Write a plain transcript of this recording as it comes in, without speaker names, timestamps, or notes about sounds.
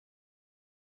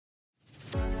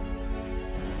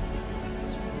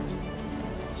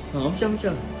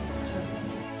Macam-macam.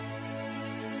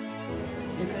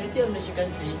 The quality of national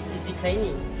country is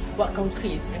declining. What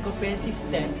concrete and comprehensive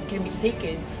steps can be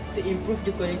taken to improve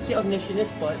the quality of national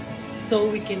sports so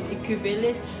we can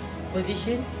equivalent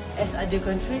position as other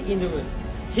countries in the world?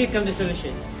 Here come the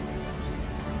solutions.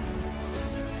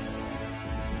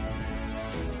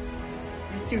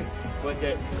 We choose this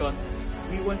project because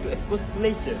we want to expose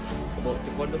Malaysia about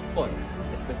taekwondo sport,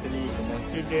 especially among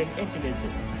children and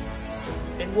teenagers.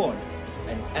 TAEWON is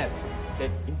an app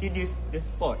that introduces the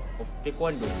sport of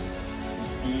taekwondo.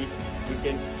 With this, we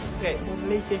can attract more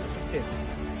Malaysian interest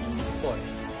in this sport,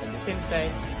 at the same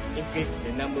time increase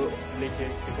the number of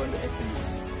Malaysian taekwondo athletes.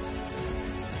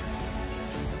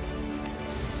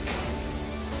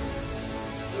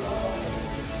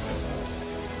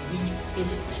 We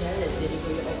face challenge that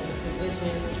require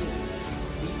observational skill,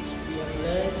 which we have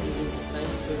learned within the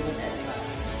science program at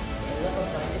class. A lot of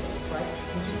budget is quite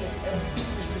making us a bit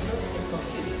difficult and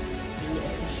confused. We need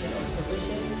efficient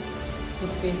observation to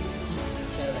face this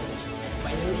challenge. And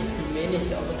finally, to manage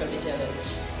to overcome the challenge.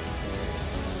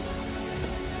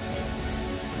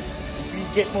 If we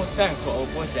get more time for our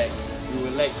project, we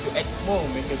would like to add more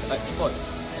mental art sports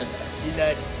such as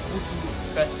silat, wushu,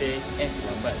 karate and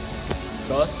lambat.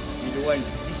 Because we don't want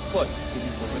this sport to be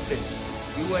forgotten.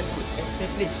 We want to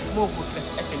establish more world-class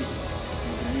athletes.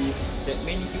 We believe that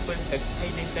many people have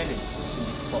hidden talent in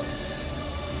this sport.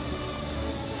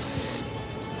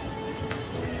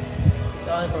 It's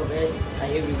all for us.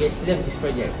 I hope you guys love this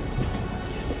project.